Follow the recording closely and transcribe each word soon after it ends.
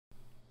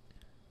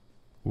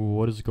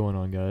What is going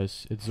on,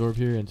 guys? It's Zorb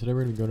here, and today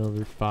we're going to be going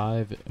over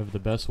 5 of the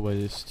best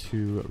ways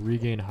to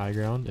regain high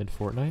ground in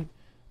Fortnite.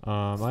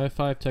 I have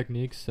 5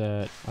 techniques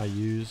that I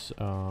use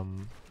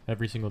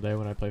every single day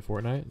when I play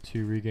Fortnite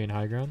to regain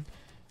high ground.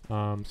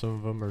 Some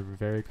of them are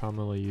very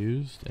commonly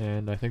used,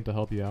 and I think they'll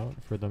help you out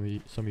for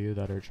some of you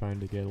that are trying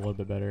to get a little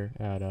bit better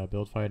at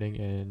build fighting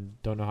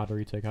and don't know how to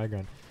retake high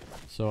ground.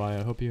 So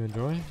I hope you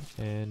enjoy,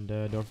 and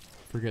don't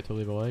forget to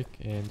leave a like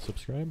and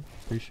subscribe.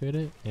 Appreciate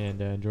it,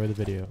 and enjoy the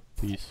video.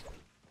 Peace.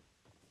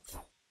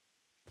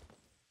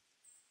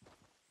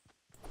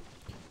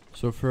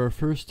 So for our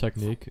first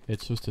technique,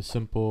 it's just a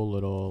simple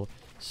little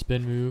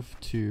spin move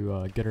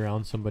to get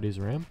around somebody's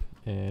ramp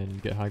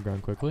and get high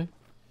ground quickly.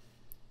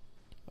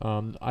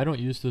 I don't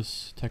use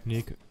this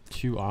technique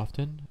too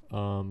often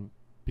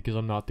because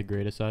I'm not the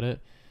greatest at it,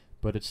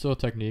 but it's still a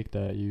technique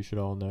that you should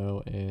all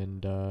know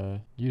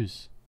and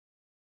use.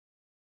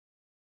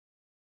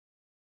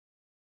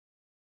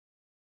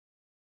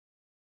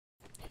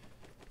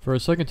 For our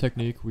second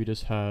technique, we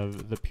just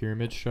have the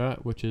pyramid strat,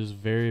 which is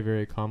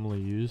very commonly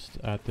used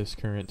at this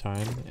current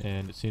time,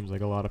 and it seems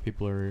like a lot of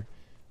people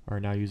are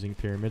now using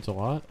pyramids a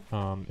lot.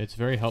 It's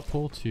very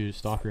helpful to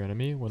stop your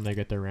enemy when they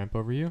get their ramp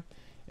over you,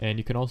 and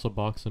you can also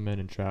box them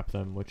in and trap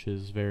them, which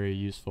is very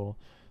useful.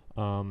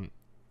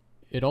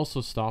 It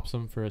also stops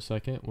them for a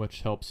second,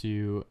 which helps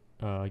you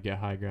get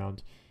high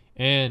ground,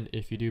 and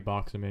if you do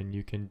box them in,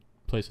 you can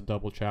place a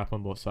double trap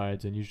on both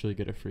sides and usually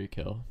get a free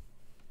kill.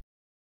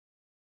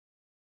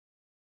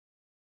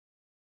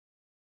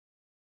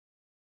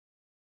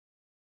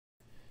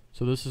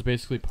 So this is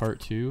basically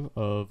part 2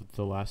 of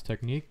the last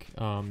technique.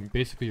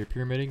 Basically you're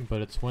pyramiding, but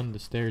it's when the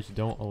stairs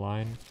don't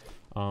align.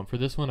 For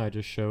this one I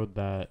just showed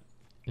that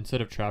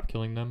instead of trap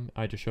killing them,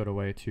 I just showed a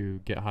way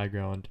to get high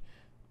ground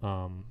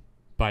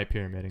by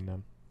pyramiding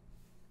them.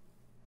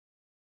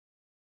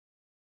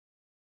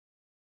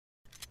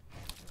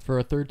 For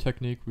our third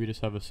technique, we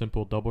just have a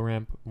simple double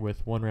ramp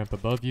with one ramp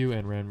above you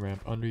and one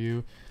ramp under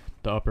you,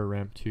 the upper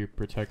ramp to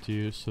protect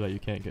you so that you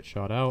can't get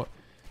shot out.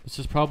 This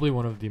is probably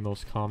one of the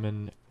most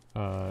common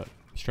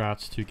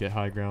strats to get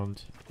high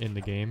ground in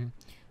the game.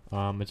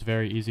 It's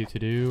very easy to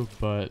do,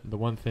 but the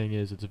one thing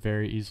is it's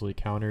very easily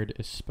countered,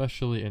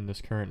 especially in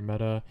this current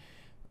meta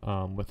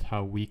with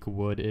how weak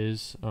wood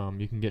is.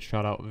 You can get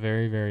shot out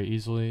very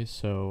easily,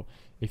 so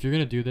if you're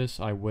going to do this,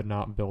 I would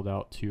not build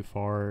out too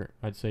far.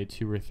 I'd say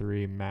 2 or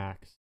 3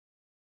 max.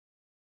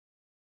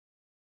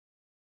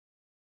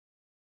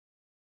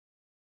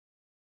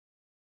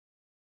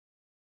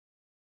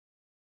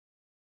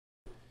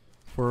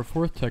 For our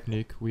fourth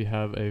technique, we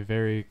have a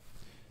very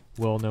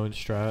well-known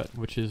strat,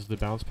 which is the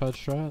bounce pad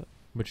strat,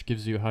 which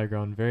gives you high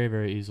ground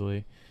very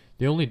easily.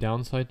 The only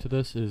downside to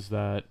this is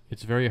that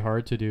it's very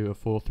hard to do a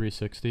full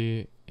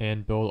 360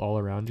 and build all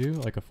around you,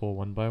 like a full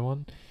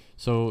 1x1.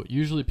 So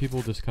usually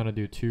people just kind of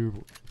do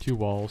two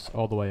walls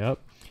all the way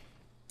up.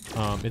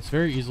 It's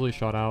very easily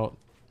shot out,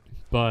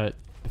 but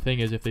the thing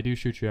is, if they do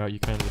shoot you out, you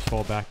kind of just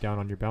fall back down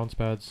on your bounce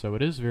pads. So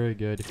it is very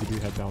good if you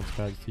do have bounce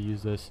pads to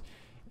use this.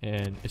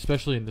 And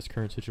especially in this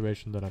current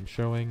situation that I'm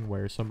showing,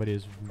 where somebody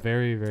is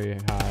very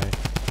high,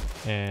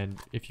 and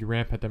if you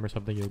ramp at them or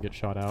something, you'll get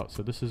shot out.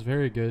 So this is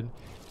very good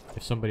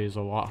if somebody is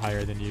a lot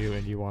higher than you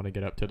and you want to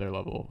get up to their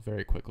level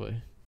very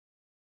quickly.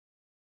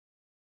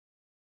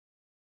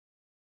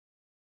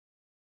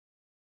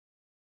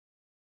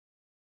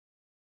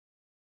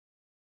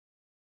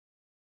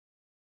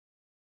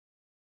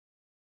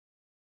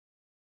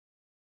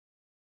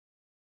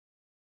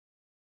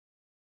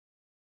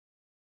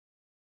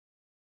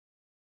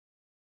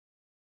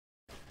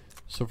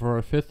 So for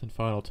our fifth and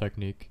final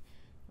technique,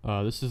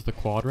 this is the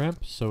quad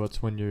ramp. So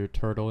it's when you're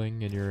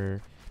turtling and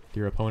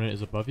your opponent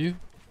is above you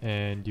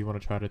and you want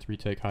to try to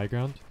retake high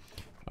ground.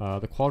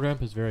 The quad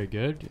ramp is very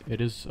good. It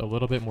is a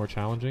little bit more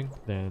challenging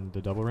than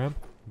the double ramp,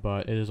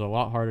 but it is a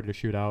lot harder to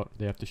shoot out.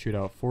 They have to shoot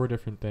out 4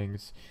 different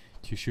things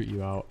to shoot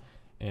you out,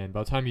 and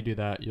by the time you do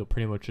that, you'll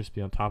pretty much just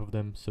be on top of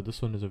them. So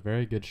this one is a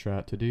very good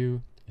strat to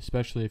do,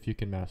 especially if you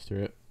can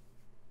master it.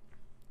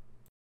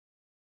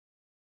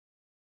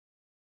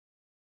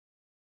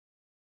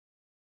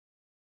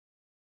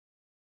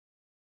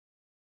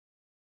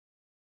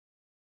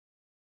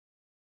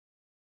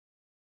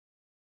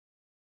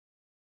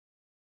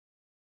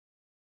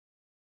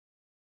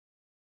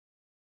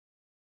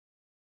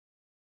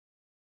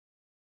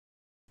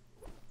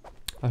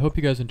 I hope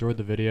you guys enjoyed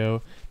the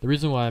video. The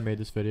reason why I made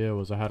this video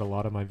was I had a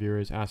lot of my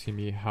viewers asking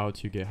me how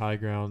to get high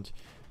ground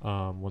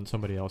when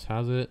somebody else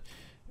has it.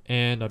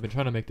 And I've been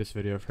trying to make this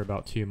video for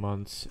about 2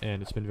 months,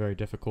 and it's been very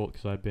difficult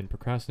because I've been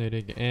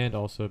procrastinating and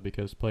also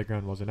because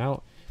Playground wasn't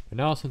out. But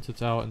now since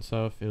it's out and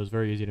stuff, it was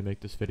very easy to make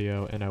this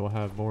video, and I will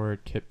have more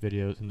tip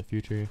videos in the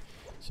future.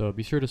 So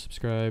be sure to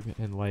subscribe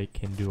and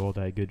like and do all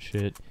that good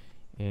shit.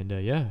 And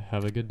yeah,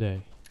 have a good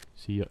day.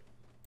 See ya.